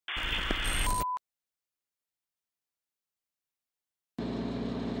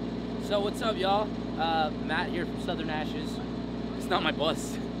So what's up, y'all? Matt here from Southern Ashes. It's not my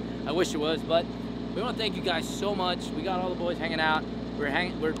bus. I wish it was, but we want to thank you guys so much. We got all the boys hanging out.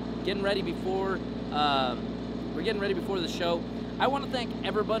 We're getting ready before the show. I want to thank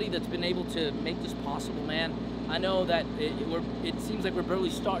everybody that's been able to make this possible, man. I know that it seems like we're barely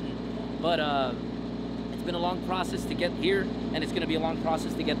starting, but it's been a long process to get here, and it's going to be a long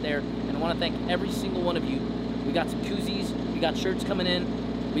process to get there. And I want to thank every single one of you. We got some koozies, we got shirts coming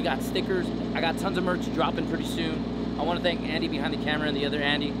in, we got stickers. I got tons of merch dropping pretty soon. I want to thank Andy behind the camera and the other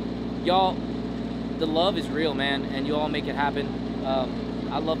Andy. Y'all, the love is real, man, and you all make it happen.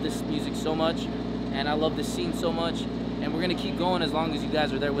 I love this music so much, and I love this scene so much, and we're going to keep going as long as you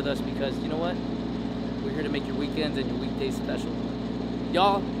guys are there with us, because you know what? We're here to make your weekends and your weekdays special.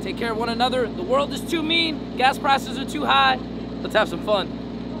 Y'all, take care of one another. The world is too mean. Gas prices are too high. Let's have some fun.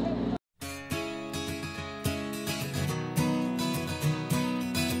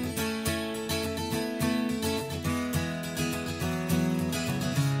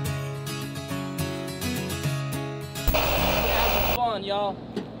 Have some fun, y'all.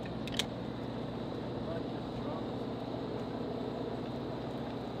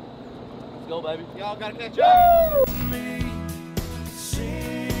 Let's go, baby. Y'all gotta catch up.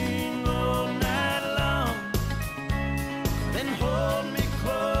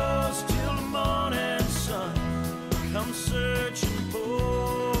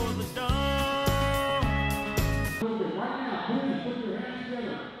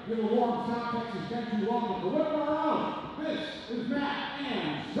 Give a warm South Texas thank you welcome to Cory Morrow. This is Matt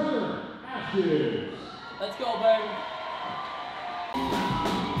and Southern Ashes. Let's go, baby.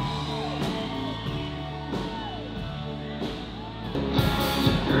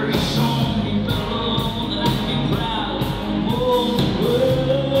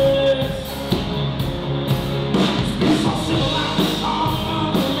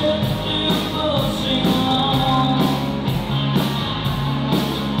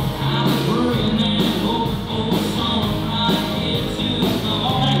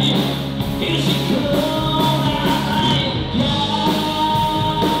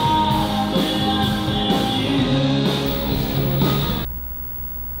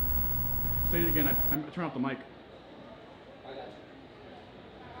 Say it again. I turn off the mic.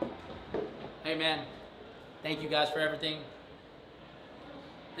 Hey, man. Thank you guys for everything.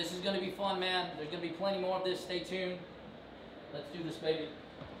 This is going to be fun, man. There's going to be plenty more of this. Stay tuned. Let's do this, baby.